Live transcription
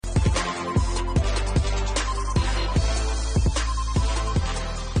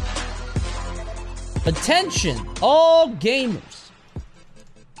Attention, all gamers.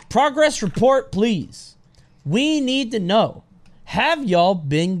 Progress report, please. We need to know, have y'all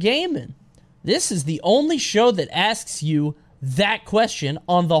been gaming? This is the only show that asks you that question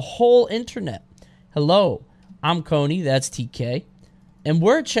on the whole internet. Hello, I'm Coney, that's TK, and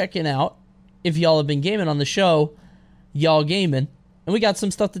we're checking out if y'all have been gaming on the show, Y'all Gaming, and we got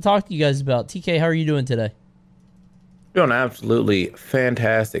some stuff to talk to you guys about. TK, how are you doing today? Doing absolutely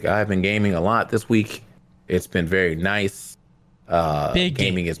fantastic. I've been gaming a lot this week. It's been very nice. Big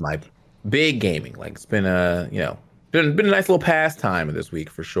gaming is my big gaming. Like it's been been a nice little pastime this week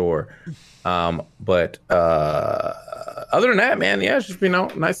for sure. But other than that, man, yeah, it's just been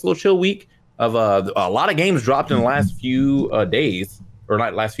a nice little chill week of a lot of games dropped in the last few days, or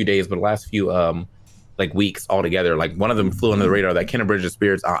not last few days, but last few like weeks altogether. Like one of them flew under the radar. That Kena Bridge of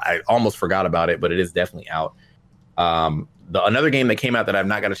Spirits, I almost forgot about it, but it is definitely out. Another game that came out that I've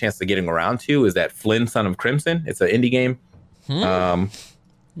not got a chance to getting around to is that Flynn Son of Crimson. It's an indie game.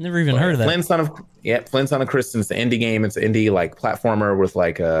 Never even heard of that. Flynn Son of Crimson. It's an indie game. It's an indie like platformer with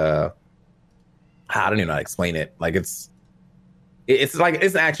like I don't even know how to explain it. Like it's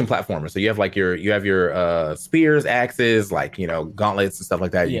an action platformer. So you have your spears, axes, like gauntlets and stuff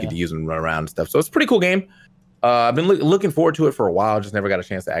like that. You get to use them and run around and stuff. So it's a pretty cool game. I've been looking forward to it for a while. Just never got a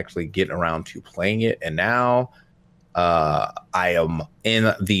chance to actually get around to playing it. And now I am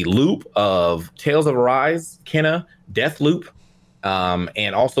in the loop of Tales of Arise, Kena, Deathloop,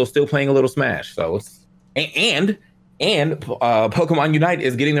 and also still playing a little Smash. So it's and Pokemon Unite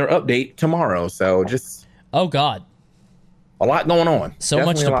is getting their update tomorrow. So just oh god, a lot going on. So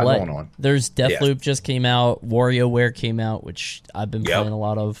definitely much to play. There's Deathloop just came out. WarioWare came out, which I've been playing a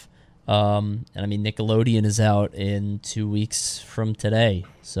lot of. And I mean, Nickelodeon is out in 2 weeks from today,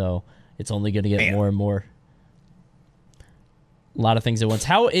 so it's only going to get more and more. A lot of things at once.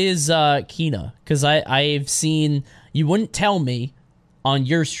 How is Kena? Because I've seen, you wouldn't tell me on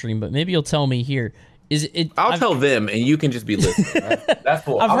your stream, but maybe you'll tell me here. I'll tell them, and you can just be listening. That's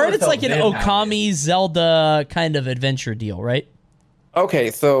cool. I've heard it's like an Okami Zelda kind of adventure deal, right? Okay,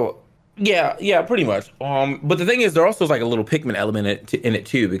 so yeah, pretty much. But the thing is, there also is like a little Pikmin element in it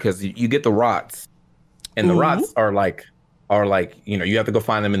too, because you get the rots, and the rots are like you have to go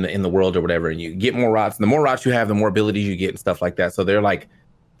find them in the world or whatever, and you get more rots. And the more rots you have, the more abilities you get and stuff like that. So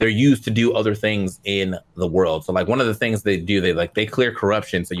they're used to do other things in the world. So like one of the things they do, they clear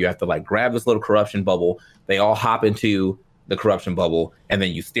corruption. So you have to like grab this little corruption bubble. They all hop into the corruption bubble, and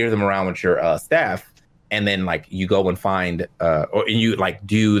then you steer them around with your staff. And then like you go and find or you like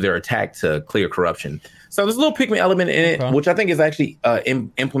do their attack to clear corruption. So there's a little Pikmin element in it, which I think is actually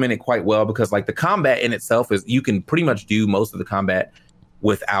implemented quite well, because like the combat in itself is, you can pretty much do most of the combat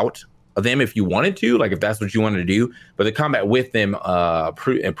without them if you wanted to, like if that's what you wanted to do. But the combat with them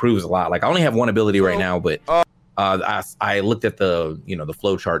improves a lot. Like I only have one ability right now, but I looked at the the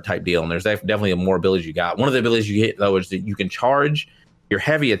flow chart type deal, and there's definitely more abilities you got. One of the abilities you hit though is that you can charge your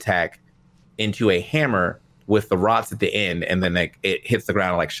heavy attack into a hammer with the rots at the end, and then it hits the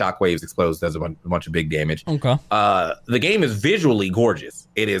ground, like shockwaves, explodes, does a bunch of big damage. Okay. The game is visually gorgeous.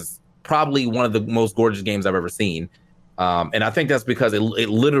 It is probably one of the most gorgeous games I've ever seen. And I think that's because it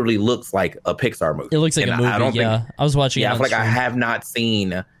literally looks like a Pixar movie. It looks like a movie. I was watching. Yeah, I have not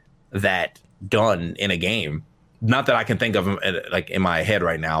seen that done in a game. Not that I can think of like in my head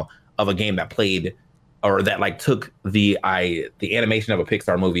right now of a game that played or that like took the animation of a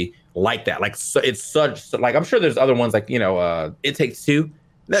Pixar movie like that. Like so it's such like, I'm sure there's other ones like It Takes Two.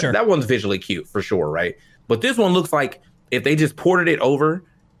 That one's visually cute for sure, right? But this one looks like if they just ported it over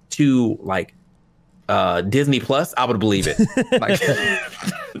to like Disney Plus, I would believe it. Like,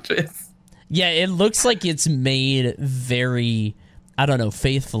 yeah, it looks like it's made very, I don't know,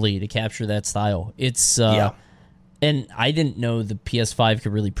 faithfully to capture that style. It's and I didn't know the PS5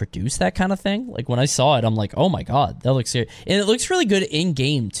 could really produce that kind of thing. Like when I saw it, I'm like, oh my god, that looks serious. And it looks really good in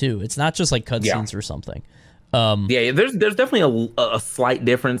game too. It's not just like cutscenes or something. There's definitely a slight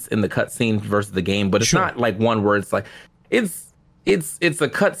difference in the cutscene versus the game, but it's not like one where it's like it's a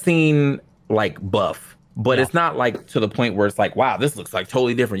cutscene like buff, but it's not like to the point where it's like, wow, this looks like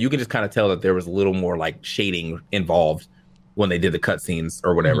totally different. You can just kind of tell that there was a little more like shading involved when they did the cutscenes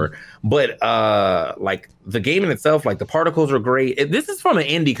or whatever. But like the game in itself, like the particles are great. This is from an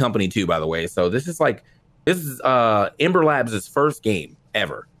indie company too, by the way. So this is Ember Labs' first game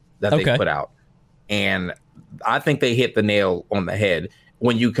ever that they put out, and I think they hit the nail on the head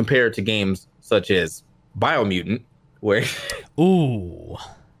when you compare it to games such as Biomutant, where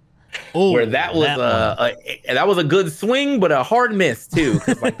where that was a good swing, but a hard miss too.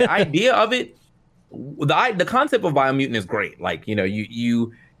 'Cause like the idea of it, the concept of Biomutant is great. Like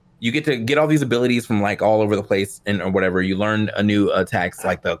you you get to get all these abilities from like all over the place and or whatever. You learn a new attacks.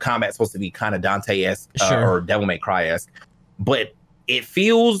 Like the combat's supposed to be kind of Dante-esque or Devil May Cry-esque, but it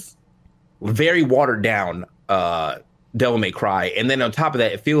feels very watered down. Devil May Cry, and then on top of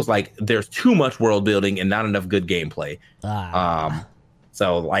that, it feels like there's too much world building and not enough good gameplay.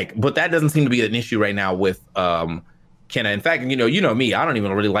 So like, but that doesn't seem to be an issue right now with Kenna. In fact, you know me, I don't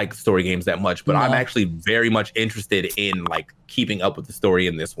even really like story games that much, but I'm actually very much interested in like keeping up with the story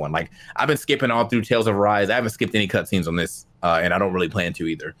in this one. Like I've been skipping all through Tales of Arise. I haven't skipped any cutscenes on this, and I don't really plan to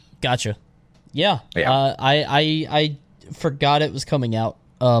either. Gotcha. Yeah. I forgot it was coming out.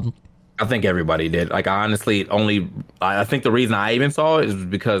 I think everybody did. Like, honestly, I think the reason I even saw it is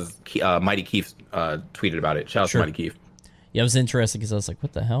because Mighty Keith tweeted about it. Shout out to Mighty Keith. Yeah, it was interesting because I was like,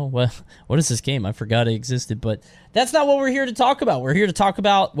 what the hell? What is this game? I forgot it existed. But that's not what we're here to talk about. We're here to talk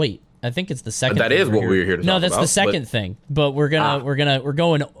about, I think it's the second thing. That is what we're here to talk about. No, that's the second thing. But we're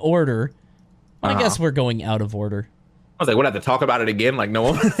going order. I guess we're going out of order. I was like, we'll have to talk about it again? Like, no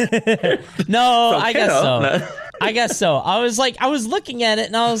one? No, I guess so. I guess so. I was looking at it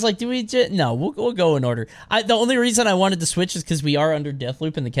and I was like, no, we'll go in order. The only reason I wanted to switch is because we are under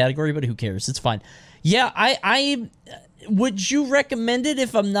Deathloop in the category, but who cares? It's fine. Yeah, I would you recommend it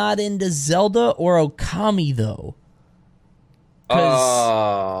if I'm not into Zelda or Okami though?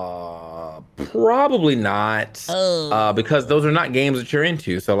 Probably not. Because those are not games that you're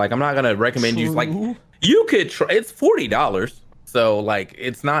into. So like, I'm not gonna recommend you. Like, you could try. It's $40. So like,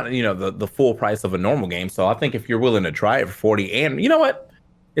 it's not, the full price of a normal game. So I think if you're willing to try it for 40, and you know what,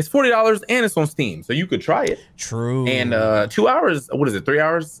 it's $40 and it's on Steam, so you could try it. True. And 2 hours. What is it? 3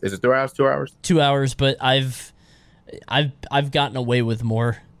 hours? Is it 3 hours? 2 hours? 2 hours. But I've gotten away with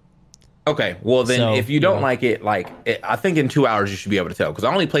more. Okay. Well then, if you don't like it, I think in 2 hours you should be able to tell, because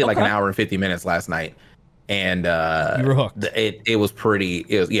I only played like an hour and 50 minutes last night. And you were hooked. It was pretty.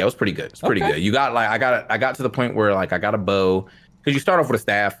 It was pretty good. It's pretty good. You got I got to the point where like I got a bow, because you start off with a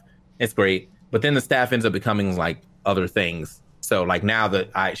staff. It's great, but then the staff ends up becoming like other things. So like now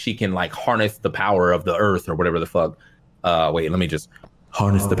that she can like harness the power of the earth or whatever the fuck. Wait, let me just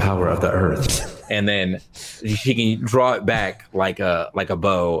harness the power of the earth, and then she can draw it back like a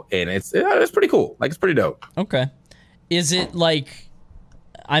bow, and it's pretty cool. Like, it's pretty dope. Okay, is it like?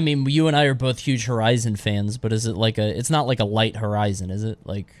 I mean, you and I are both huge Horizon fans, but is it like it's not like a light Horizon, is it?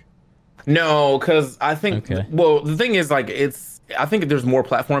 Like, no, because I think, well, the thing is, like, I think there's more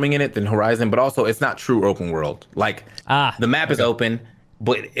platforming in it than Horizon, but also it's not true open world. Like, the map is open,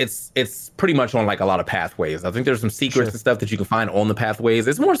 but it's pretty much on like a lot of pathways. I think there's some secrets and stuff that you can find on the pathways.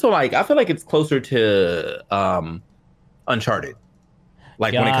 It's more so like, I feel like it's closer to Uncharted.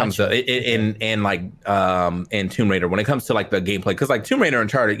 Like, when it comes to in Tomb Raider, when it comes to like the gameplay, because like Tomb Raider and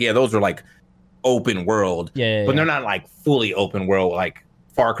Uncharted, those are like open world, but they're not like fully open world like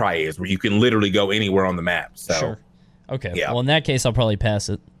Far Cry is, where you can literally go anywhere on the map. So, okay, well, in that case, I'll probably pass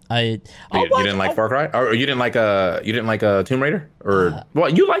it. You didn't like Far Cry, or you didn't like Tomb Raider, or well,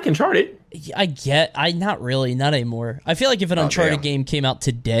 you like Uncharted? Not really, not anymore. I feel like if an Uncharted game came out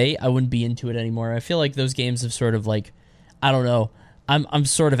today, I wouldn't be into it anymore. I feel like those games have sort of like, I don't know. I'm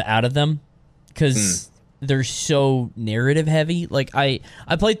sort of out of them because they're so narrative heavy. Like I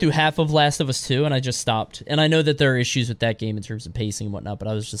played through half of Last of Us 2 and I just stopped. And I know that there are issues with that game in terms of pacing and whatnot, but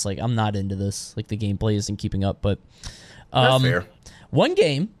I was just like, I'm not into this. Like, the gameplay isn't keeping up. But that's fair. One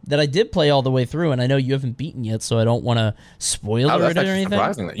game that I did play all the way through, and I know you haven't beaten yet, so I don't want to spoil it or anything.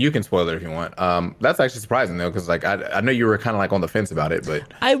 Surprising. You can spoil it if you want. That's actually surprising though, because like I know you were kind of like on the fence about it, but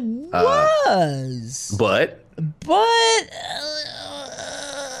I was. But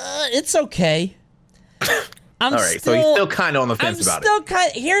it's okay. All right, so he's still kind of on the fence about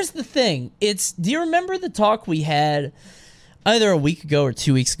it. Here's the thing. Do you remember the talk we had either a week ago or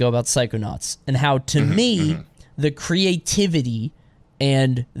 2 weeks ago about Psychonauts, and how, to me, the creativity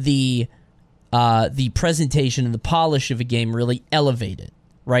and the presentation and the polish of a game really elevate it,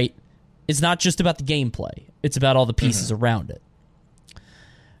 right? It's not just about the gameplay. It's about all the pieces around it.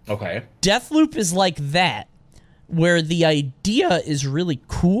 Okay. Deathloop is like that, where the idea is really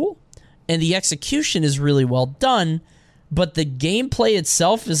cool and the execution is really well done, but the gameplay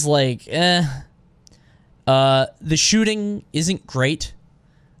itself is like, the shooting isn't great.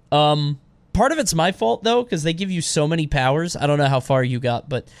 Part of it's my fault, though, because they give you so many powers. I don't know how far you got,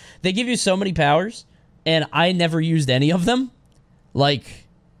 but they give you so many powers, and I never used any of them. Like,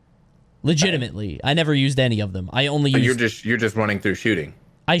 legitimately, I never used any of them. I only used... You're just running through shooting.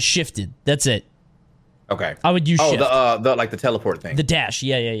 I shifted. That's it. Okay. I would use shift. the teleport thing. The dash.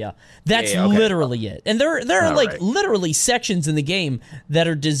 Yeah. That's literally it. And there are like literally sections in the game that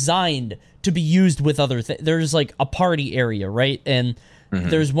are designed to be used with other things. There's like a party area, right? And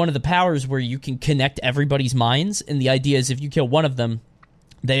there's one of the powers where you can connect everybody's minds, and the idea is if you kill one of them,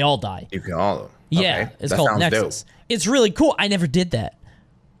 they all die. You kill all of them. Yeah, Okay. it's That called sounds Nexus. dope. It's really cool. I never did that.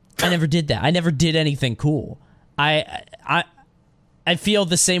 I never did anything cool. I feel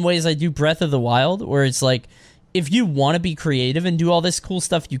the same way as I do Breath of the Wild, where it's like, if you want to be creative and do all this cool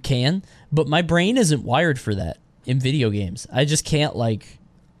stuff, you can, but my brain isn't wired for that in video games. I just can't, like,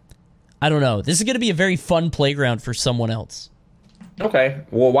 I don't know. This is going to be a very fun playground for someone else. Okay.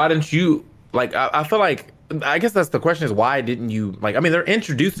 Well, why didn't you, like, I feel like, I guess that's the question is, why didn't you, like, I mean, they're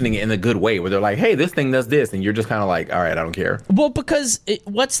introducing it in a good way where they're like, hey, this thing does this, and you're just kind of like, all right, I don't care. Well, because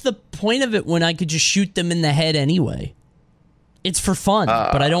what's the point of it when I could just shoot them in the head anyway? It's for fun,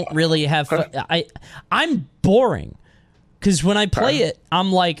 but I don't really have fun. I'm boring because when I play it,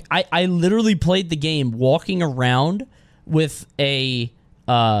 I'm like, I literally played the game walking around with like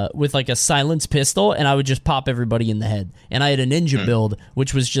a silenced pistol, and I would just pop everybody in the head. And I had a ninja build,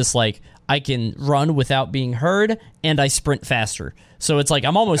 which was just like, I can run without being heard, and I sprint faster. So it's like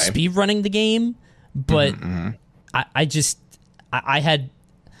I'm almost speed running the game, but I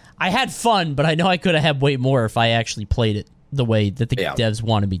had fun, but I know I could have had way more if I actually played it the way that the devs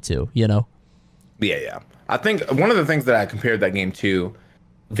wanted me to, you know? Yeah. I think one of the things that I compared that game to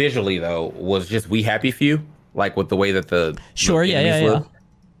visually, though, was just We Happy Few, like with the way that the enemies look.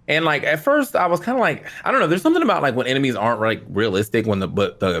 And like at first I was kind of like, I don't know, there's something about like when enemies aren't like realistic when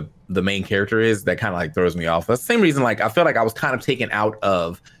the main character is, that kind of like throws me off. That's the same reason like I feel like I was kind of taken out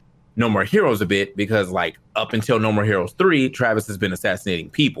of No More Heroes a bit, because like up until No More Heroes 3, Travis has been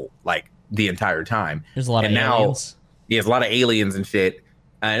assassinating people like the entire time. There's a lot of aliens. Yeah, there's a lot of aliens and shit.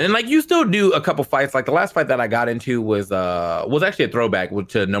 And then like you still do a couple fights. Like the last fight that I got into was actually a throwback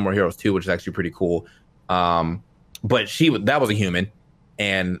to No More Heroes 2, which is actually pretty cool. But that was a human,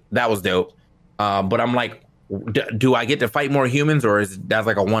 and that was dope. But I'm like, do I get to fight more humans, or is that's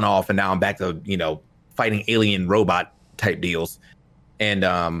like a one-off and now I'm back to, you know, fighting alien robot type deals? And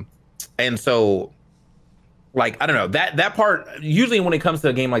so like, I don't know, that part, usually when it comes to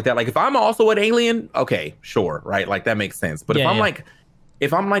a game like that, like if I'm also an alien, okay, sure, right? Like that makes sense. But if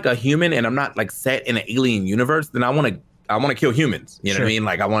I'm like a human and I'm not like set in an alien universe, then I want to kill humans. You know what I mean?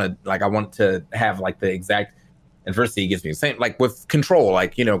 Like I want to have like the exact adversity gives me the same, like with Control,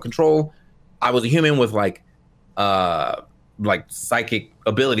 like, you know, Control, I was a human with like psychic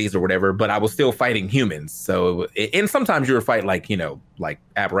abilities or whatever, but I was still fighting humans. So and sometimes you were fighting like, you know, like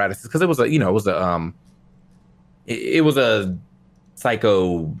apparatuses, because it was a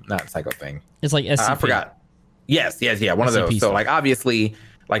not psycho thing. It's like SCP. I forgot. Yes, yeah, one of those. So like obviously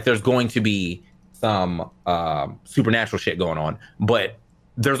like there's going to be some supernatural shit going on, but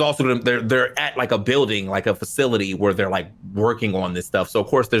there's also they're at like a building, like a facility where they're like working on this stuff. So of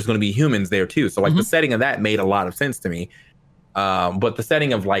course there's going to be humans there too. So like the setting of that made a lot of sense to me. But the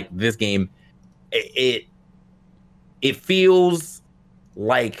setting of like this game, it feels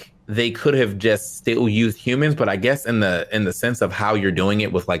like they could have just still used humans, but I guess in the sense of how you're doing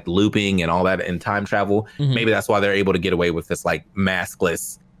it with like looping and all that and time travel, maybe that's why they're able to get away with this like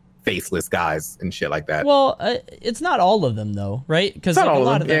maskless, faceless guys and shit like that. Well, it's not all of them though, right? Because like, a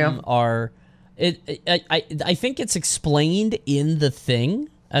lot of them are. I think it's explained in the thing.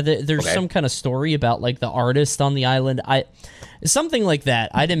 There's some kind of story about like the artist on the island. Something like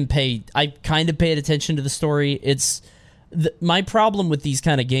that. I kind of paid attention to the story. My problem with these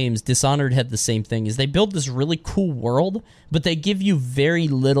kind of games, Dishonored had the same thing, is they build this really cool world, but they give you very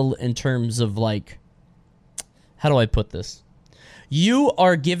little in terms of like, how do I put this? You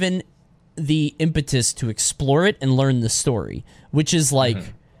are given the impetus to explore it and learn the story, which is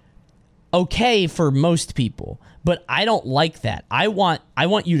like okay for most people, but I don't like that. I want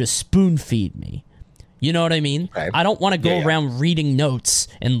you to spoon feed me. You know what I mean? Okay. I don't want to go around reading notes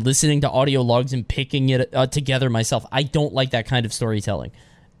and listening to audio logs and picking it together myself. I don't like that kind of storytelling.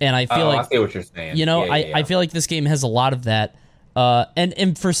 And I feel like, I see what you're saying. You know, I feel like this game has a lot of that.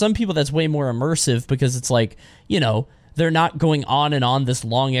 And for some people that's way more immersive, because it's like, you know, they're not going on and on this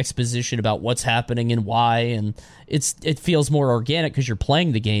long exposition about what's happening and why, and it feels more organic because you're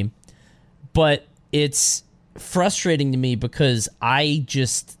playing the game. But it's frustrating to me because I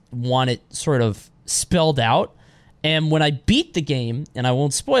just want it sort of spelled out. And when I beat the game, and I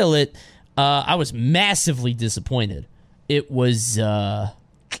won't spoil it, I was massively disappointed. It was rough.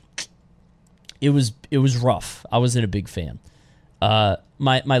 I wasn't a big fan.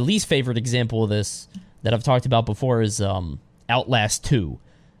 My least favorite example of this that I've talked about before is Outlast 2,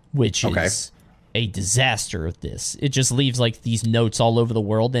 which is a disaster of this. It just leaves like these notes all over the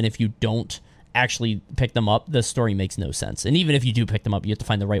world, and if you don't actually pick them up, the story makes no sense. And even if you do pick them up, you have to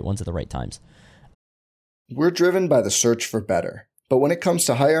find the right ones at the right times. We're driven by the search for better. But when it comes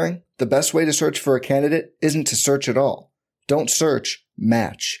to hiring, the best way to search for a candidate isn't to search at all. Don't search,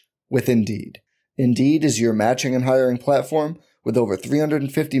 match with Indeed. Indeed is your matching and hiring platform with over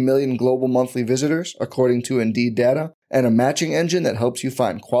 350 million global monthly visitors, according to Indeed data, and a matching engine that helps you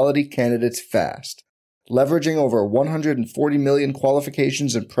find quality candidates fast. Leveraging over 140 million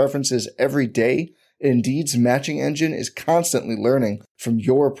qualifications and preferences every day, Indeed's matching engine is constantly learning from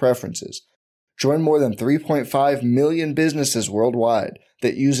your preferences. Join more than 3.5 million businesses worldwide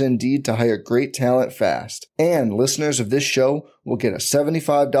that use Indeed to hire great talent fast. And listeners of this show will get a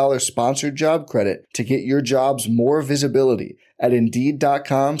 $75 sponsored job credit to get your jobs more visibility at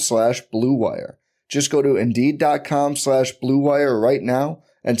Indeed.com/Blue Wire. Just go to Indeed.com/Blue Wire right now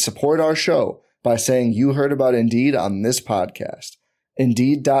and support our show by saying you heard about Indeed on this podcast.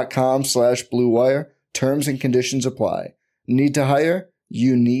 Indeed.com/Blue Wire. Terms and conditions apply. Need to hire?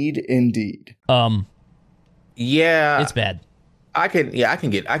 You need Indeed. Yeah, it's bad. I can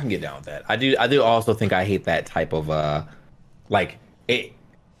get down with that. I do also think I hate that type of like it.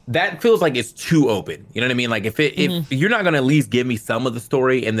 That feels like it's too open. You know what I mean? Like if you're not gonna at least give me some of the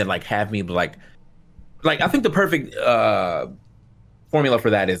story and then like have me like I think the perfect formula for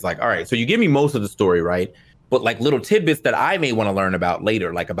that is like, all right, so you give me most of the story, right? But like little tidbits that I may want to learn about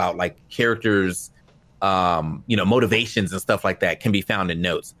later, like about like characters, motivations and stuff like that can be found in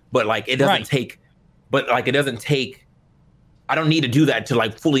notes. But like it doesn't take. I don't need to do that to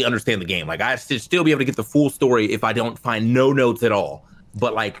like fully understand the game. Like I should still be able to get the full story if I don't find no notes at all.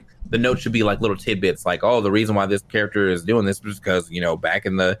 But like the notes should be like little tidbits, like, oh, the reason why this character is doing this is because, back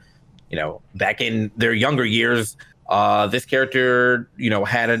in their younger years, this character,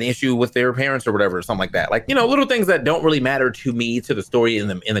 had an issue with their parents or whatever, or something like that. Like, little things that don't really matter to me, to the story in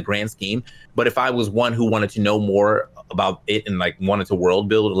the grand scheme. But if I was one who wanted to know more about it and like wanted to world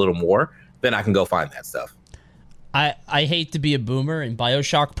build a little more, then I can go find that stuff. I hate to be a boomer in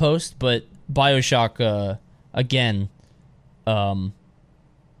BioShock post, but BioShock,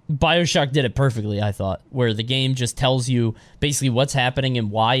 BioShock did it perfectly, I thought, where the game just tells you basically what's happening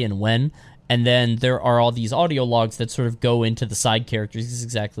and why and when, and then there are all these audio logs that sort of go into the side characters. This is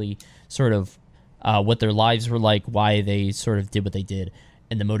exactly sort of what their lives were like, why they sort of did what they did,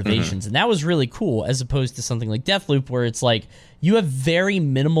 and the motivations. And that was really cool, as opposed to something like Deathloop, where it's like you have very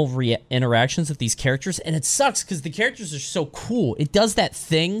minimal interactions with these characters, and it sucks because the characters are so cool. It does that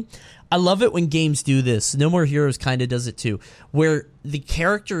thing. I love it when games do this. No More Heroes kind of does it too, where the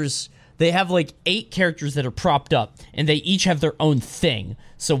characters, they have like 8 characters that are propped up, and they each have their own thing.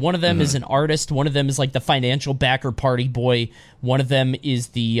 So one of them is an artist, one of them is like the financial backer party boy, one of them is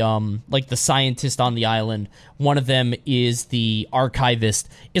the like the scientist on the island, one of them is the archivist.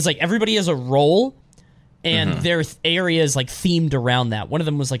 It's like everybody has a role, and their area is like themed around that. One of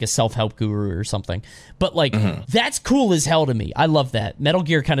them was like a self-help guru or something. But like that's cool as hell to me. I love that. Metal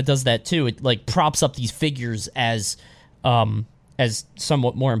Gear kind of does that too. It like props up these figures as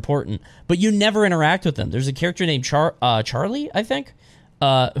somewhat more important, but you never interact with them. There's a character named Charlie, I think,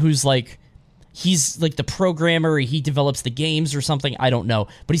 who's like, he's like the programmer, he develops the games or something, I don't know,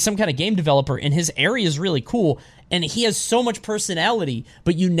 but he's some kind of game developer, and his area is really cool, and he has so much personality,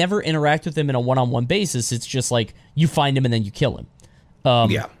 but you never interact with him in a one-on-one basis. It's just like, you find him and then you kill him.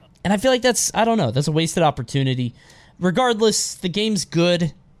 And I feel like that's a wasted opportunity. Regardless, the game's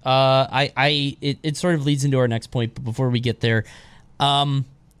good. It sort of leads into our next point, but before we get there,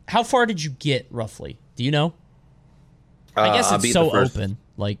 how far did you get roughly? Do you know? I guess it's so open.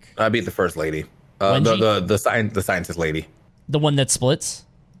 Like I beat the first lady, the scientist lady, the one that splits.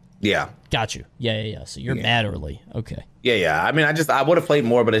 Yeah, got you. Yeah. So you're mad early. Okay. Yeah. I mean, I would have played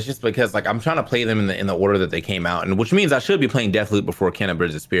more, but it's just because like I'm trying to play them in the order that they came out, and which means I should be playing Deathloop before Kena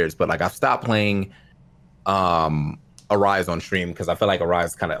Bridge of Spirits. But like I've stopped playing Arise on stream because I feel like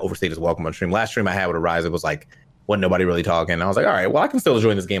Arise kind of overstayed its welcome on stream. Last stream I had with Arise, it was like wasn't nobody really talking. I was like, all right, well I can still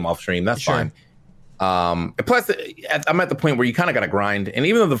join this game off stream. That's fine. Plus, I'm at the point where you kind of got to grind, and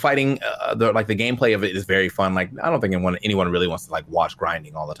even though the fighting, the gameplay of it is very fun, like I don't think anyone really wants to like watch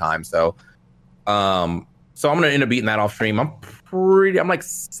grinding all the time. So I'm gonna end up beating that off stream. I'm like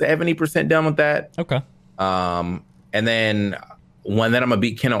 70% done with that. Okay. And then I'm gonna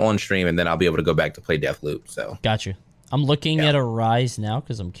beat Kena on stream, and then I'll be able to go back to play Deathloop. So got you. I'm looking at Arise now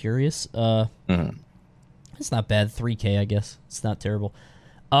because I'm curious. It's not bad. 3K, I guess. It's not terrible.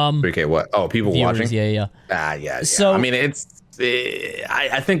 3K what? Oh, people viewers, watching? Yeah. Yeah. So I mean,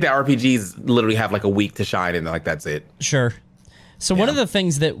 I think that RPGs literally have like a week to shine, and like that's it. Sure. So one of the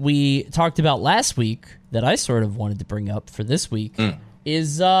things that we talked about last week that I sort of wanted to bring up for this week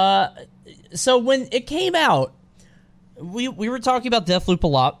is so when it came out, we were talking about Deathloop a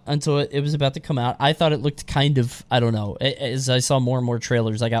lot until it was about to come out. I thought it looked kind of, I don't know. As I saw more and more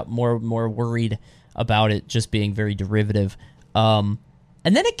trailers, I got more and more worried about it just being very derivative. And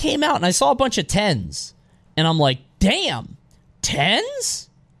then it came out, and I saw a bunch of 10s, and I'm like, damn, 10s?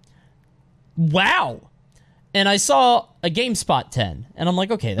 Wow. And I saw a GameSpot 10, and I'm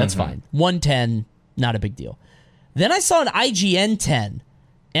like, okay, that's fine. 110, not a big deal. Then I saw an IGN 10,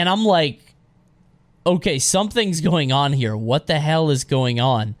 and I'm like, okay, something's going on here. What the hell is going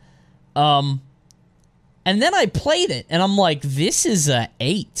on? And then I played it, and I'm like, this is a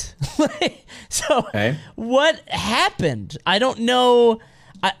 8. So, what happened? I don't know.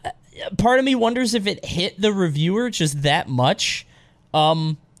 Part of me wonders if it hit the reviewer just that much.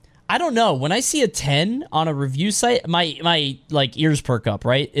 I don't know. When I see a 10 on a review site, my like ears perk up,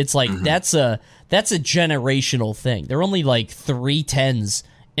 right? It's like that's a generational thing. There are only like 3 10s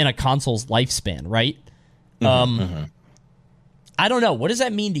in a console's lifespan, right? I don't know. What does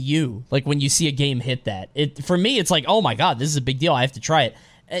that mean to you? Like when you see a game hit that? For me, it's like, oh my god, this is a big deal. I have to try it,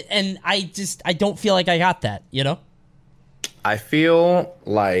 and I don't feel like I got that. You know? I feel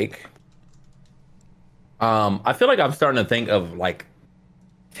like I'm starting to think of like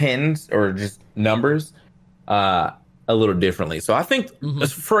 10s or just numbers a little differently. So I think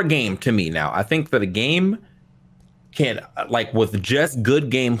for a game, to me now, I think that a game can, like with just good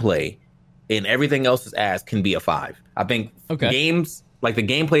gameplay and everything else is ass, can be a 5. I think games, like the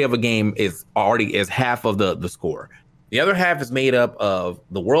gameplay of a game is half of the score. The other half is made up of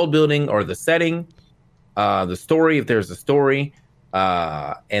the world building or the setting, the story, if there's a story,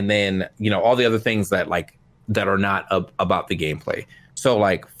 and then, you know, all the other things that are not about the gameplay. So,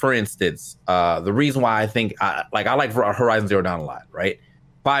 like, for instance, the reason why I think I like Horizon Zero Dawn a lot, right?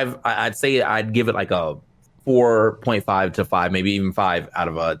 5, I'd say I'd give it like a 4.5 to 5, maybe even 5 out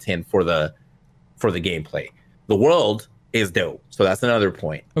of a 10 for the gameplay. The world is dope, so that's another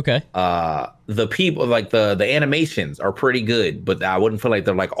point. Okay. The people, like the animations are pretty good, but I wouldn't feel like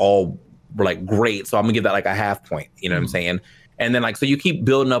they're like all like great, so I'm gonna give that like a half point. You know what I'm saying? And then so you keep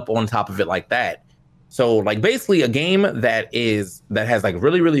building up on top of it like that. So like basically a game that has like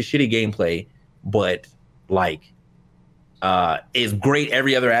really, really shitty gameplay, but like is great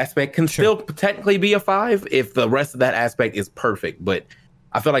every other aspect can still technically be a 5 if the rest of that aspect is perfect. But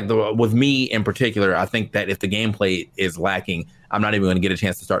I feel like with me in particular, I think that if the gameplay is lacking, I'm not even going to get a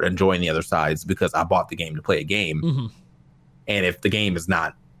chance to start enjoying the other sides because I bought the game to play a game. And if the game is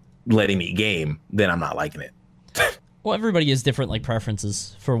not letting me game, then I'm not liking it. Well, everybody has different like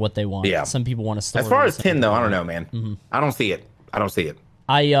preferences for what they want. Yeah. Some people want to story. As far as 10 though, I don't know, man. I don't see it.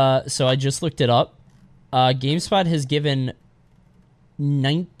 So I just looked it up. GameSpot has given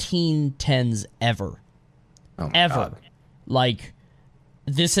 19 10s ever. God. Like,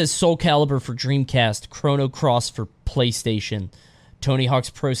 this has Soul Calibur for Dreamcast, Chrono Cross for PlayStation, Tony Hawk's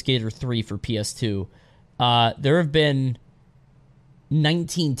Pro Skater 3 for PS2. There have been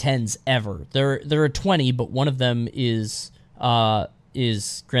 19 10s ever. There are 20, but one of them is Grand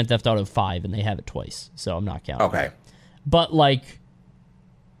Theft Auto 5, and they have it twice, so I'm not counting. Okay. But, like,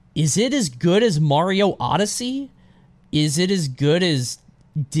 is it as good as Mario Odyssey? Is it as good as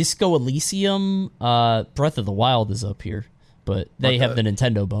Disco Elysium? Breath of the Wild is up here, but they have the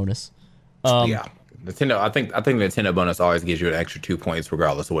Nintendo bonus. Yeah. Nintendo. I think the Nintendo bonus always gives you an extra 2 points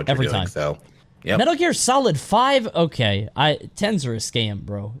regardless of what you're doing. Time. So, yeah. Metal Gear Solid 5. Okay, 10s are a scam,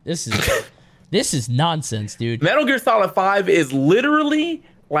 bro. This is nonsense, dude. Metal Gear Solid 5 is literally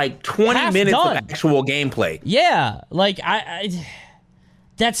like 20 minutes of actual gameplay. Yeah, like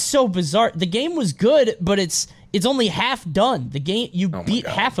that's so bizarre. The game was good, but it's only half done. The game, you beat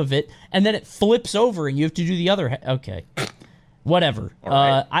half of it, and then it flips over, and you have to do the other. Okay, whatever.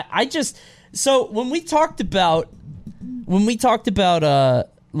 Right. I just so when we talked about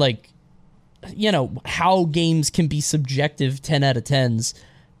like, you know, how games can be subjective 10 out of 10s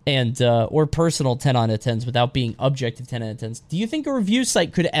and or personal 10 out of 10s without being objective 10 out of 10s. Do you think a review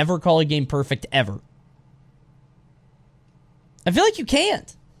site could ever call a game perfect ever? I feel like you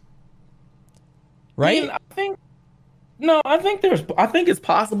can't. Right? I think it's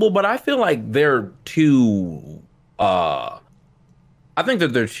possible, but I feel like they're too I think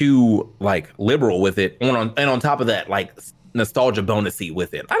that they're too like liberal with it, and on top of that, like nostalgia bonusy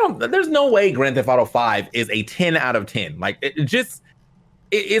with it. There's no way Grand Theft Auto 5 is a 10 out of 10. Like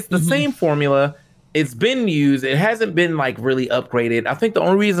it's the same formula. It's been used. It hasn't been like really upgraded. I think the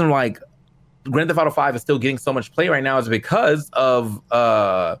only reason like Grand Theft Auto 5 is still getting so much play right now is because of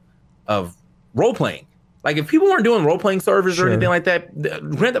role playing. Like if people weren't doing role playing servers or anything like that,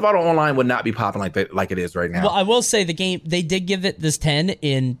 Grand Theft Auto Online would not be popping like it is right now. Well, I will say the game, they did give it this 10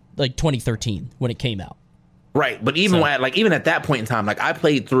 in like 2013 when it came out. Right, but even even at that point in time, like I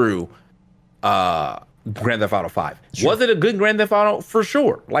played through Grand Theft Auto 5. Sure. Was it a good Grand Theft Auto? For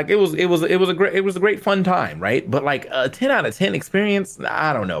sure. Like it was a great fun time, right? But like a 10 out of 10 experience,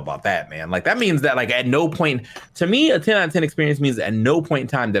 I don't know about that, man. Like that means that like at no point, to me, a 10 out of 10 experience means at no point in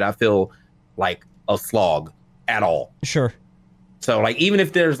time that I feel like a slog at all. Sure. So like even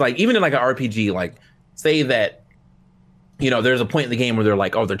if there's like even in like an RPG, like say that there's a point in the game where they're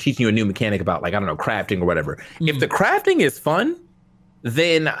like, oh, they're teaching you a new mechanic about like, I don't know, crafting or whatever. Mm-hmm. If the crafting is fun,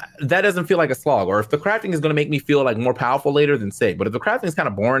 then that doesn't feel like a slog. Or if the crafting is going to make me feel like more powerful later, then sick. But if the crafting is kind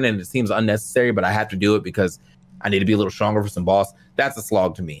of boring and it seems unnecessary, but I have to do it because I need to be a little stronger for some boss, that's a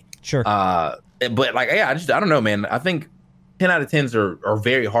slog to me. Sure. But like, yeah, I don't know, man. I think 10 out of 10s are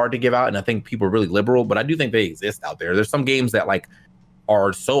very hard to give out. And I think people are really liberal, but I do think they exist out there. There's some games that like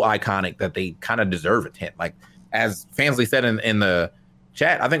are so iconic that they kind of deserve a 10. Like as Fansley said in the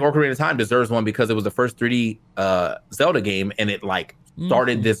chat, I think Ocarina of Time deserves one because it was the first 3D Zelda game. And it like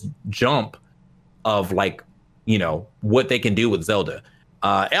started this jump of like, what they can do with Zelda.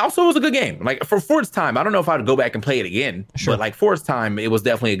 It also was a good game. Like for its time, I don't know if I would go back and play it again, but like for its time, it was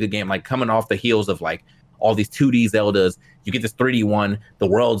definitely a good game. Like coming off the heels of like all these 2D Zeldas, you get this 3D one, the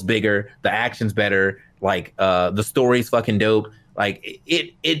world's bigger, the action's better, like the story's fucking dope. Like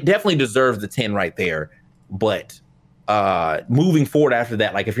it definitely deserves the 10 right there. But moving forward after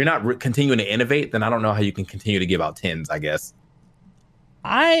that, like if you're not continuing to innovate, then I don't know how you can continue to give out 10s, I guess.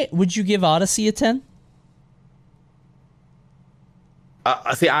 Would you give Odyssey a 10?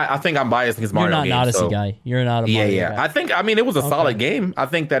 See, I think I'm biased against Mario games. You're not an Odyssey guy. You're not a Mario guy. I mean, it was a solid game. I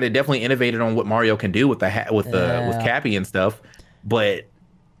think that it definitely innovated on what Mario can do with with Cappy and stuff. But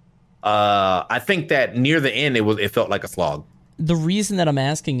I think that near the end, it felt like a slog. The reason that I'm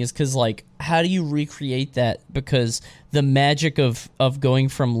asking is because, like, how do you recreate that? Because the magic of going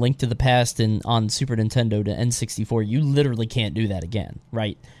from Link to the Past on Super Nintendo to N64, you literally can't do that again,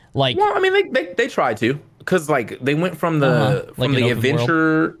 right? Like, well, I mean, they tried to, because like they went from the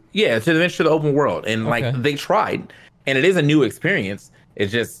adventure, to the adventure to the open world, and like they tried, and it is a new experience.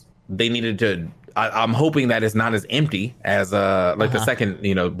 It's just they needed to. I'm hoping that it's not as empty as the second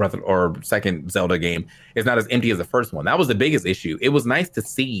second Zelda game is not as empty as the first one. That was the biggest issue. It was nice to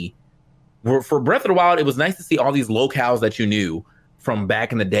see for Breath of the Wild. It was nice to see all these locales that you knew from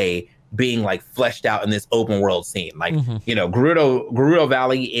back in the day being like fleshed out in this open world scene. Like Gerudo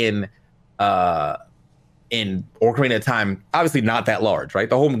Valley in Ocarina of Time, obviously not that large, right?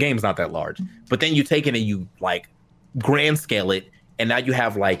 The whole game's not that large. But then you take it and you like grand scale it, and now you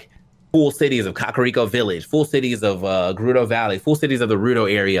have like full cities of Kakariko Village, full cities of Gerudo Valley, full cities of the Rudo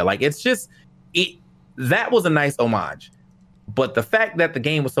area. Like it's just that was a nice homage. But the fact that the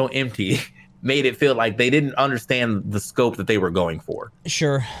game was so empty made it feel like they didn't understand the scope that they were going for.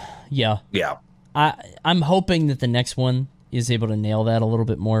 Sure. Yeah. Yeah. I'm hoping that the next one is able to nail that a little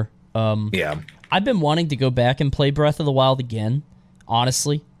bit more. I've been wanting to go back and play Breath of the Wild again,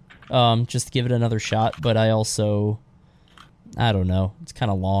 honestly, just to give it another shot. But I don't know. It's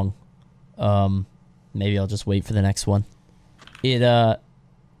kind of long. Maybe I'll just wait for the next one.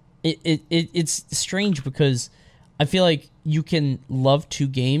 It's strange because I feel like you can love two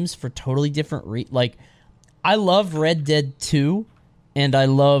games for totally different like I love Red Dead 2 and I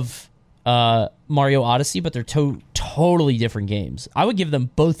love Mario Odyssey, but they're totally different games. I would give them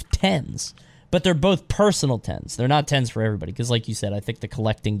both 10s, but they're both personal 10s. They're not 10s for everybody because, like you said, I think the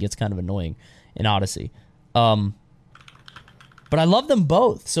collecting gets kind of annoying in Odyssey. But I love them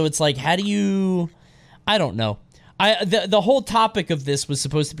both, so it's like, how do you? I don't know. The whole topic of this was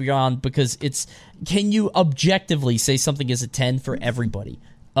supposed to be on because can you objectively say something is a 10 for everybody?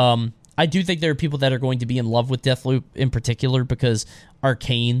 I do think there are people that are going to be in love with Deathloop in particular because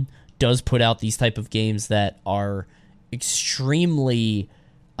Arcane does put out these type of games that are extremely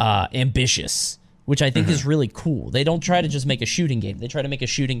ambitious, which I think is really cool. They don't try to just make a shooting game. They try to make a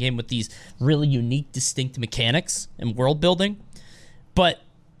shooting game with these really unique, distinct mechanics and world building. But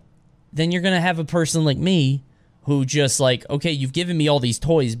then you're going to have a person like me who just like, okay, you've given me all these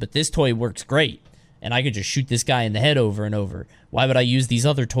toys, but this toy works great, and I could just shoot this guy in the head over and over. Why would I use these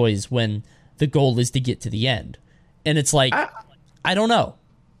other toys when the goal is to get to the end? And it's like, I don't know.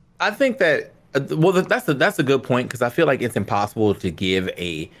 I think that, that's a good point, because I feel like it's impossible to give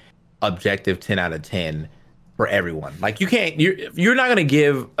a objective 10 out of 10 for everyone. Like you're not going to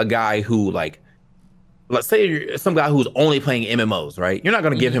give a guy who like, let's say you're some guy who's only playing MMOs, right? You're not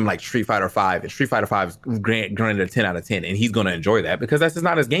going to give him like Street Fighter 5, and Street Fighter 5 is granted a 10 out of 10, and he's going to enjoy that because that's just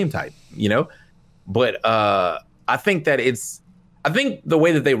not his game type, But I think that I think the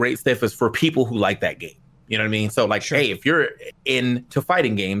way that they rate stuff is for people who like that game. You know what I mean? So like, hey, if you're into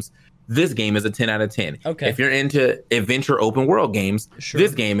fighting games, this game is a 10 out of 10. Okay. If you're into adventure open world games,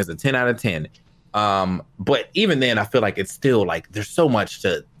 this game is a 10 out of 10. But even then, I feel like it's still like there's so much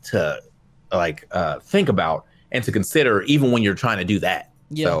to think about and to consider, even when you're trying to do that.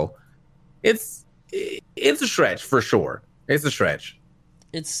 Yeah. So it's a stretch for sure. It's a stretch.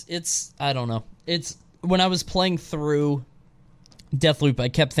 It's I don't know. It's when I was playing through Deathloop, I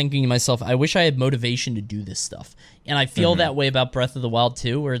kept thinking to myself, I wish I had motivation to do this stuff. And I feel that way about Breath of the Wild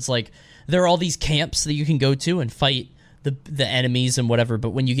too, where it's like there are all these camps that you can go to and fight the enemies and whatever,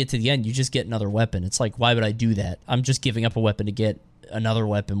 but when you get to the end, you just get another weapon. It's like, why would I do that? I'm just giving up a weapon to get another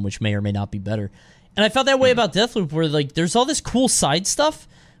weapon, which may or may not be better. And I felt that way about Deathloop, where like there's all this cool side stuff,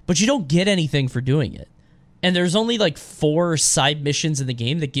 but you don't get anything for doing it. And there's only like 4 side missions in the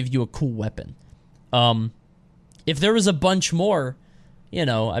game that give you a cool weapon. If there was a bunch more, you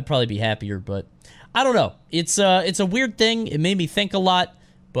know, I'd probably be happier, but I don't know. It's a weird thing. It made me think a lot,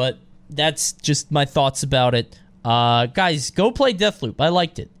 but that's just my thoughts about it. Guys, go play Deathloop. I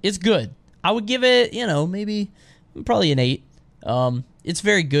liked it. It's good. I would give it, you know, probably an 8. It's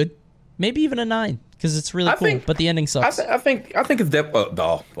very good. Maybe even a 9 because it's really cool. But the ending sucks. I think it's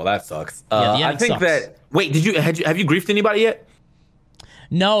well, that sucks. Yeah, the ending I think sucks. that. Wait, have you griefed anybody yet?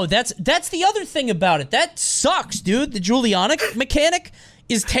 No, that's the other thing about it. That sucks, dude. The Juliana mechanic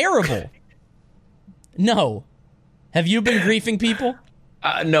is terrible. No. Have you been griefing people?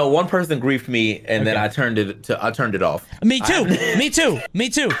 No, one person griefed me, and then I turned it off. Me too. Me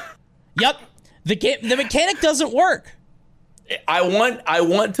too. Yep. The mechanic doesn't work. I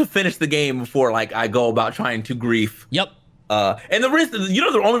want to finish the game before like I go about trying to grief. Yep. And the reason,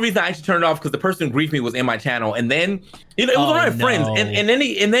 the only reason I actually turned it off because the person who griefed me was in my channel, and then it was one of my friends,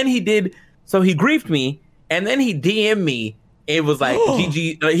 and then he did. So he griefed me, and then he DM'd me. It was like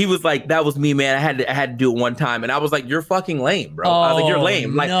GG. He was like, "That was me, man. I had to do it one time," and I was like, "You're fucking lame, bro." I was like, "You're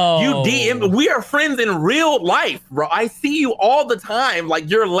lame. Like you DM. We are friends in real life, bro. I see you all the time. Like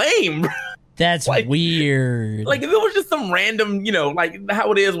you're lame." Bro. That's like, weird. Like if it was just some random, like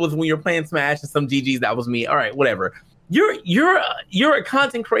how it is with when you're playing Smash and some GGs, that was me. All right, whatever. You're a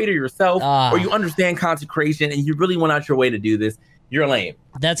content creator yourself, or you understand content creation, and you really went out your way to do this. You're lame.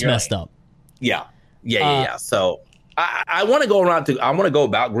 That's messed up. Yeah. So I want to go around to. I want to go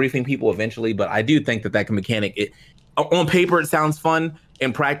about griefing people eventually, but I do think that mechanic. On paper, it sounds fun.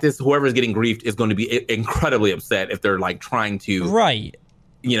 In practice, whoever's getting griefed is going to be incredibly upset if they're like trying to. Right.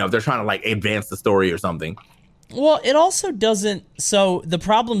 If they're trying to like advance the story or something. Well, it also doesn't. So the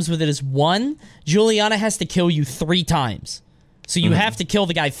problems with it is 1, Juliana has to kill you 3 times. So you have to kill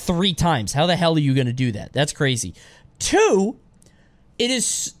the guy 3 times. How the hell are you going to do that? That's crazy. 2,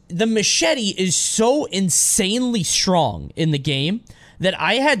 the machete is so insanely strong in the game that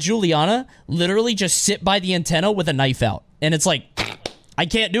I had Juliana literally just sit by the antenna with a knife out. And it's like, I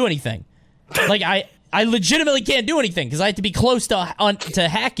can't do anything. Like, I legitimately can't do anything because I have to be close to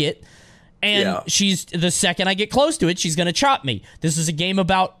hack it. And she's the second I get close to it, she's gonna chop me. This is a game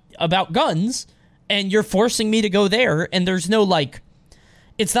about guns, and you're forcing me to go there. And there's no like,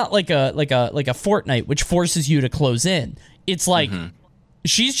 it's not like a Fortnite which forces you to close in. It's like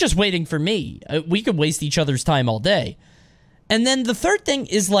she's just waiting for me. We could waste each other's time all day. And then the third thing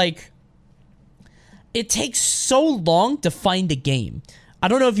is like, it takes so long to find a game. I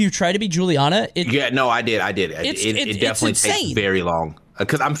don't know if you try to be Juliana. I did. It definitely takes very long.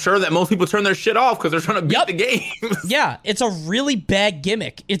 Because I'm sure that most people turn their shit off because they're trying to beat the game. Yeah, it's a really bad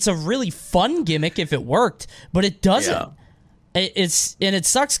gimmick. It's a really fun gimmick if it worked, but it doesn't. Yeah. It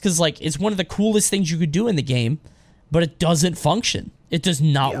sucks because like it's one of the coolest things you could do in the game, but it doesn't function. It does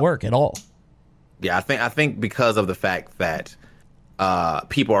not work at all. Yeah, I think because of the fact that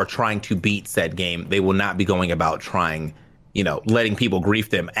people are trying to beat said game, they will not be going about trying. Letting people grief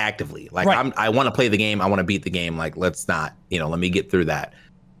them actively. Like, I want to play the game. I want to beat the game. Like, let's not, let me get through that.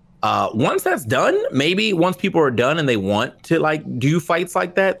 Once that's done, maybe once people are done and they want to, like, do fights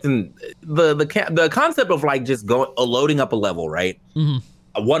like that, then the concept of, like, just loading up a level, right?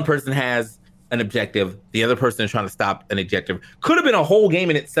 Mm-hmm. One person has an objective. The other person is trying to stop an objective. Could have been a whole game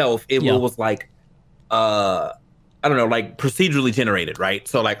in itself if it was, like, I don't know, like, procedurally generated, right?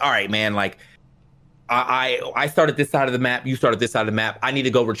 So, like, all right, man, like, I started this side of the map. You started this side of the map. I need to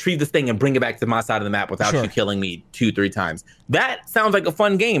go retrieve this thing and bring it back to my side of the map without you killing me 2-3 times. That sounds like a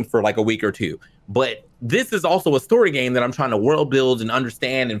fun game for like a week or 2. But this is also a story game that I'm trying to world build and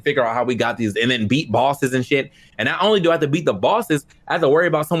understand and figure out how we got these and then beat bosses and shit. And not only do I have to beat the bosses, I have to worry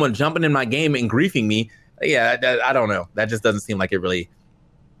about someone jumping in my game and griefing me. Yeah, I don't know. That just doesn't seem like it really.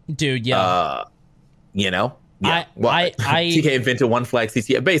 Dude, yeah. Yeah, TK invented one flag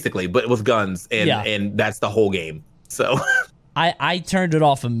CC basically, but with guns, and that's the whole game. So I turned it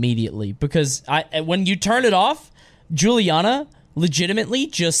off immediately because when you turn it off, Juliana legitimately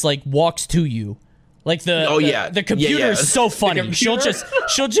just like walks to you. Like the computer is so funny. She'll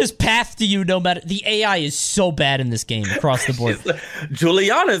just path to you no matter. The AI is so bad in this game across the board.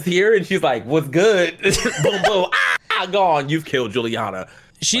 Juliana's here and she's like, "What's good?" Boom, boom. Gone. You've killed Juliana.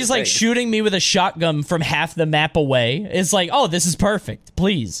 She's like shooting me with a shotgun from half the map away. It's like, oh, this is perfect.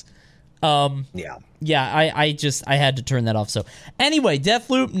 Please. Yeah, I had to turn that off. So anyway,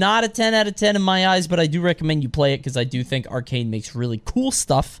 Deathloop, not a 10 out of 10 in my eyes, but I do recommend you play it because I do think Arcane makes really cool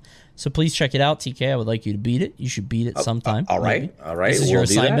stuff. So please check it out, TK. I would like you to beat it. You should beat it sometime. All right. Maybe. All right. This is your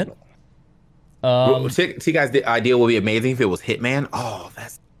assignment. See, guys, the idea would be amazing if it was Hitman. Oh,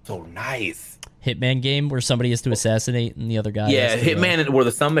 that's so nice. Hitman game where somebody has to assassinate and the other guy. Yeah, has to, Hitman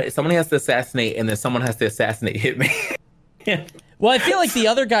where somebody has to assassinate and then someone has to assassinate Hitman. Yeah. Well, I feel like the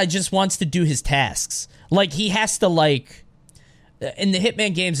other guy just wants to do his tasks. Like he has to like. In the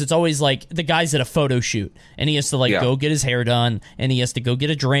Hitman games, it's always like the guy's at a photo shoot and he has to like go get his hair done and he has to go get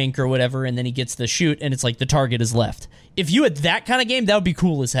a drink or whatever and then he gets the shoot and it's like the target is left. If you had that kind of game, that would be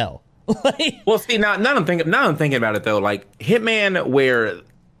cool as hell. Well, see, now I'm thinking about it though. Like Hitman, where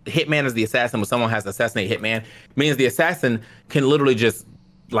Hitman is the assassin, when someone has to assassinate Hitman, means the assassin can literally just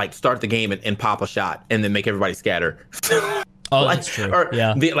like start the game and pop a shot and then make everybody scatter. Oh, that's true. Or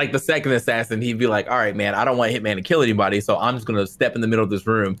yeah. The second assassin, he'd be like, all right, man, I don't want Hitman to kill anybody, so I'm just going to step in the middle of this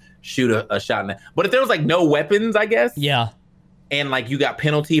room, shoot a shot in it. But if there was like no weapons, I guess. Yeah. And like you got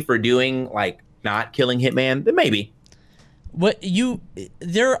penalty for doing like not killing Hitman, then maybe.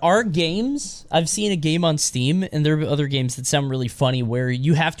 There are games, I've seen a game on Steam, and there are other games that sound really funny where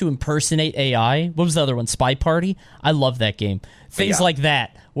you have to impersonate AI. What was the other one? Spy Party? I love that game. Things like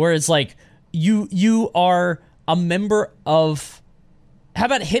that, where it's like you are a member of. How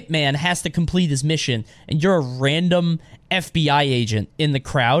about Hitman has to complete his mission and you're a random FBI agent in the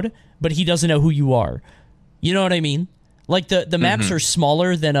crowd, but he doesn't know who you are. You know what I mean? Like the maps are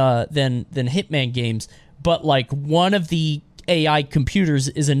smaller than Hitman games, but like one of the AI computers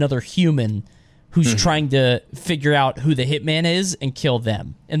is another human who's trying to figure out who the hitman is and kill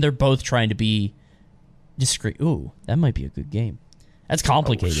them, and they're both trying to be discreet. Ooh, that might be a good game. That's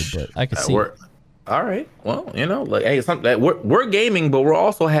complicated, but I could see it. All right. Well, like, hey, we're gaming, but we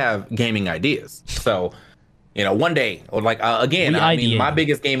also have gaming ideas. So, one day, or like again, my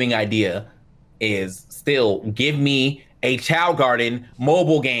biggest gaming idea is still give me a Chow Garden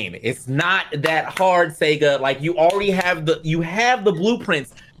mobile game. It's not that hard, Sega. Like you already have the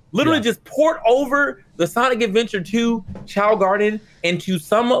blueprints. Literally just port over the Sonic Adventure 2 Chow Garden into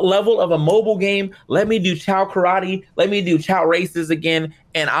some level of a mobile game. Let me do Chow Karate. Let me do Chow Races again.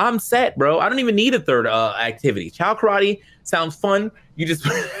 And I'm set, bro. I don't even need a third activity. Chow Karate sounds fun. You just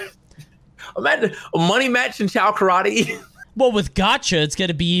imagine a money match in Chow Karate. Well, with Gacha, it's going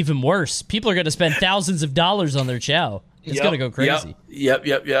to be even worse. People are going to spend thousands of dollars on their Chow. It's going to go crazy. Yep.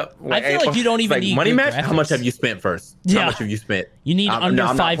 I feel like you don't even need money match. Graphics. How much have you spent first? Yeah. How much have you spent? You need under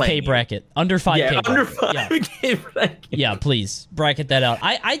 5K bracket. Under 5K under bracket. 5K bracket. Yeah, please bracket that out.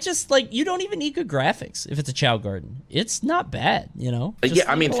 I just like you don't even need good graphics if it's a Chow Garden. It's not bad, Just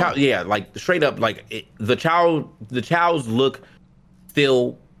I mean, Chow, like straight up, like the Chows look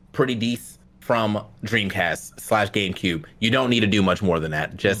still pretty decent from Dreamcast / GameCube. You don't need to do much more than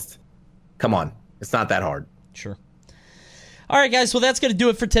that. Just come on, it's not that hard. Sure. All right, guys. Well, that's going to do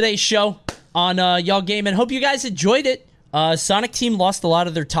it for today's show on Y'all Gaming. Hope you guys enjoyed it. Sonic Team lost a lot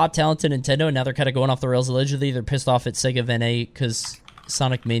of their top talent to Nintendo, and now they're kind of going off the rails allegedly. They're pissed off at Sega of NA because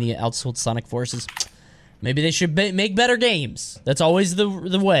Sonic Mania outsold Sonic Forces. Maybe they should make better games. That's always the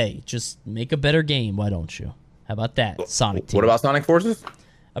way. Just make a better game. Why don't you? How about that, Sonic Team? What about Sonic Forces?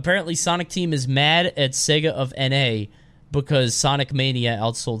 Apparently, Sonic Team is mad at Sega of NA because Sonic Mania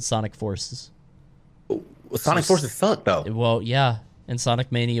outsold Sonic Forces. Sonic Forces sucked, though. Well, yeah, and Sonic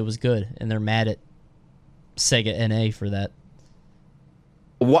Mania was good, and they're mad at Sega NA for that.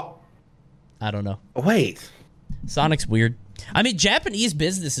 What? I don't know. Wait. Sonic's weird. I mean, Japanese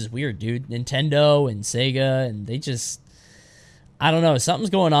business is weird, dude. Nintendo and Sega, and they just... I don't know. Something's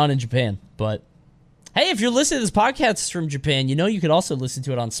going on in Japan, but... Hey, if you're listening to this podcast from Japan, you could also listen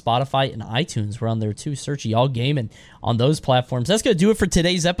to it on Spotify and iTunes. We're on there, too. Search Y'all Gaming on those platforms. That's going to do it for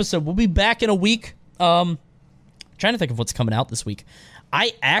today's episode. We'll be back in a week. Trying to think of what's coming out this week.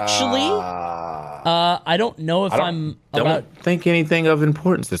 I actually, I don't know if I don't think anything of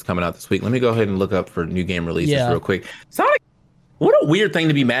importance is coming out this week. Let me go ahead and look up for new game releases real quick. Sonic, what a weird thing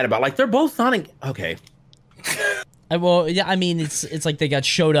to be mad about. Like they're both Sonic. Okay. Well, yeah, I mean it's like they got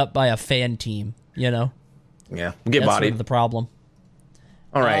showed up by a fan team. Yeah, get That's bodied. Sort of the problem.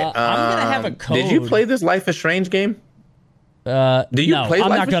 All right, I'm gonna have a code. Did you play this Life is Strange game? Do you no, play I'm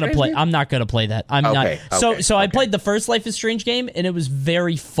Life not is gonna Strange play. game? I'm not gonna play that. I'm Okay, not. So I okay. played the first Life is Strange game, and it was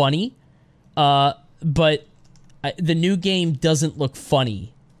very funny. But the new game doesn't look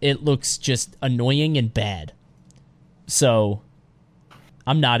funny. It looks just annoying and bad. So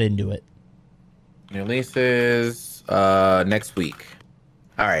I'm not into it. Releases next week.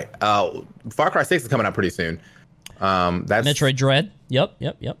 All right. Far Cry 6 is coming out pretty soon. That's Metroid Dread. Yep.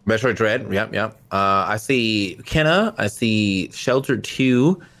 Metroid Dread. Yep. I see Kenna. I see Shelter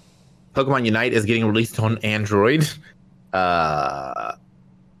 2. Pokemon Unite is getting released on Android. Death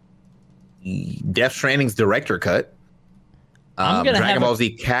Stranding's director cut. Dragon Ball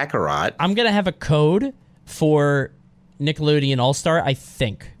Z Kakarot. I'm gonna have a code for Nickelodeon All-Star. I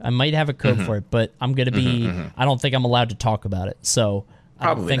think I might have a code for it, but I'm gonna be. I don't think I'm allowed to talk about it. So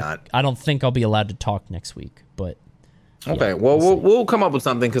Probably not. I don't think I'll be allowed to talk next week. But okay, yeah, well we'll come up with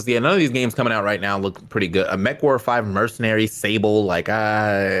something because none of these games coming out right now look pretty good. Mech War 5 Mercenary, Sable, like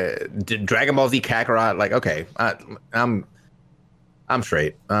Dragon Ball Z Kakarot. Like okay, I'm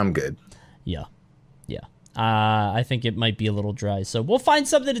straight. I'm good. Yeah. I think it might be a little dry. So we'll find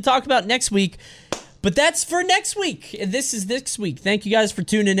something to talk about next week. But that's for next week. This is this week. Thank you guys for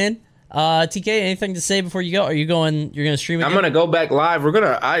tuning in. TK, anything to say before you go? You're going to stream again? I'm going to go back live.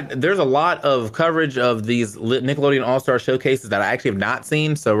 There's a lot of coverage of these Nickelodeon All-Star showcases that I actually have not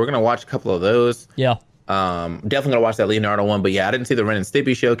seen. So we're going to watch a couple of those. Yeah. Definitely going to watch that Leonardo one. But yeah, I didn't see the Ren and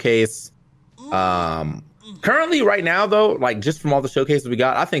Stimpy showcase. Currently right now though, like just from all the showcases we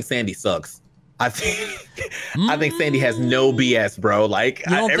got, I think Sandy sucks. I think Sandy has no BS, bro. Like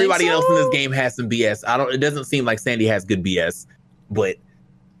everybody else in this game has some BS. It doesn't seem like Sandy has good BS, but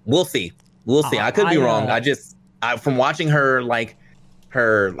we'll see. I could be wrong. From watching her, unless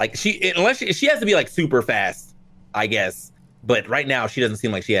she has to be like super fast, I guess. But right now she doesn't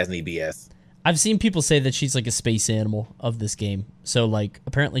seem like she has any BS. I've seen people say that she's like a space animal of this game. So like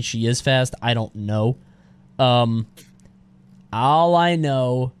apparently she is fast. I don't know. All I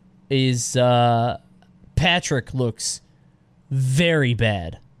know is Patrick looks very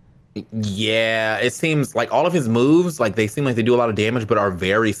bad. Yeah, it seems like all of his moves, like they seem like they do a lot of damage, but are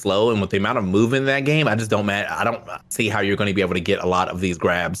very slow. And with the amount of movement in that game, I don't see how you're going to be able to get a lot of these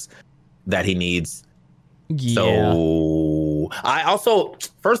grabs that he needs. Yeah. So I also,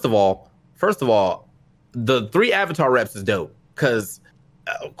 first of all, the 3 Avatar reps is dope because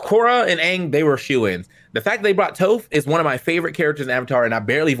Korra and Aang, they were shoo-ins. The fact they brought Toph is one of my favorite characters in Avatar, and I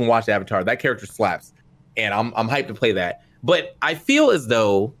barely even watched Avatar. That character slaps, and I'm hyped to play that. But I feel as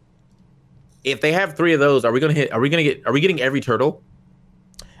though if they have 3 of those, are we getting every turtle?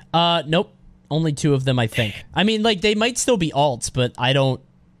 Nope. Only 2 of them, I think. I mean, like they might still be alts, but I don't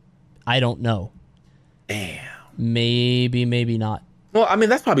know. Damn. Maybe not. Well, I mean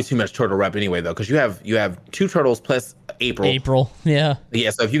that's probably too much turtle rep anyway, though, because you have 2 turtles plus April. Yeah.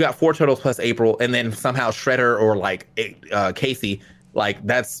 Yeah. So if you got 4 turtles plus April, and then somehow Shredder or like Casey, like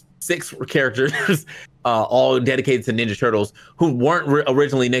that's 6 characters, all dedicated to Ninja Turtles who weren't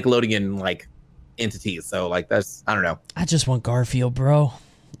originally Nickelodeon like entities. So like that's I don't know. I just want Garfield, bro.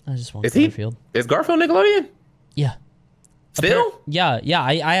 Garfield. Is Garfield Nickelodeon? Yeah. Still? Yeah.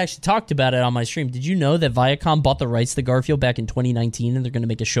 I actually talked about it on my stream. Did you know that Viacom bought the rights to Garfield back in 2019, and they're going to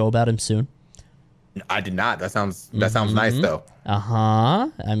make a show about him soon? I did not. That sounds nice though.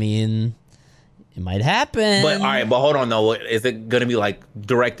 I mean, it might happen. But all right, but hold on though. Is it going to be like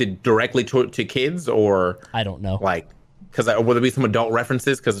directed directly to kids, or I don't know. Like, because will there be some adult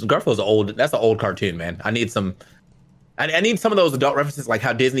references? Because Garfield's old. That's an old cartoon, man. I need some. I need some of those adult references, like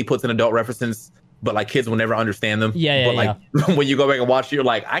how Disney puts in adult references, but like kids will never understand them. Yeah. But like when you go back and watch it, you're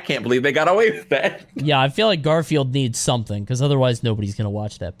like, I can't believe they got away with that. Yeah, I feel like Garfield needs something because otherwise nobody's gonna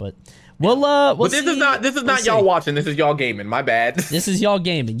watch that. But we'll but this is not y'all watching. This is y'all gaming. My bad. This is y'all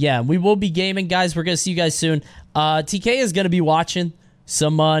gaming. Yeah, we will be gaming, guys. We're gonna see you guys soon. TK is gonna be watching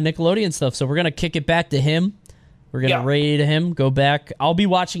some Nickelodeon stuff, so we're gonna kick it back to him. We're gonna raid him. Go back. I'll be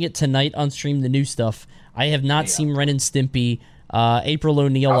watching it tonight on stream. The new stuff. I have not seen Ren and Stimpy. April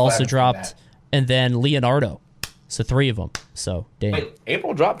O'Neil also dropped, and then Leonardo. So 3 of them. So damn. Wait,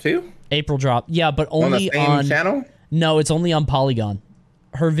 April dropped too? April dropped. Yeah, but only on the same channel? No, it's only on Polygon.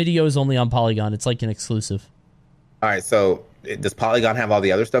 Her video is only on Polygon. It's like an exclusive. All right, so does Polygon have all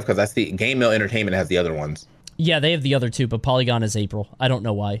the other stuff? Because I see Game Mill Entertainment has the other ones. Yeah, they have the other 2, but Polygon is April. I don't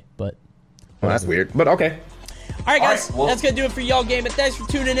know why, but... Well, that's weird, but okay. All right, guys, that's going to do it for y'all gaming. Thanks for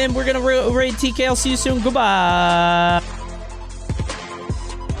tuning in. We're going to raid TK. I'll see you soon. Goodbye.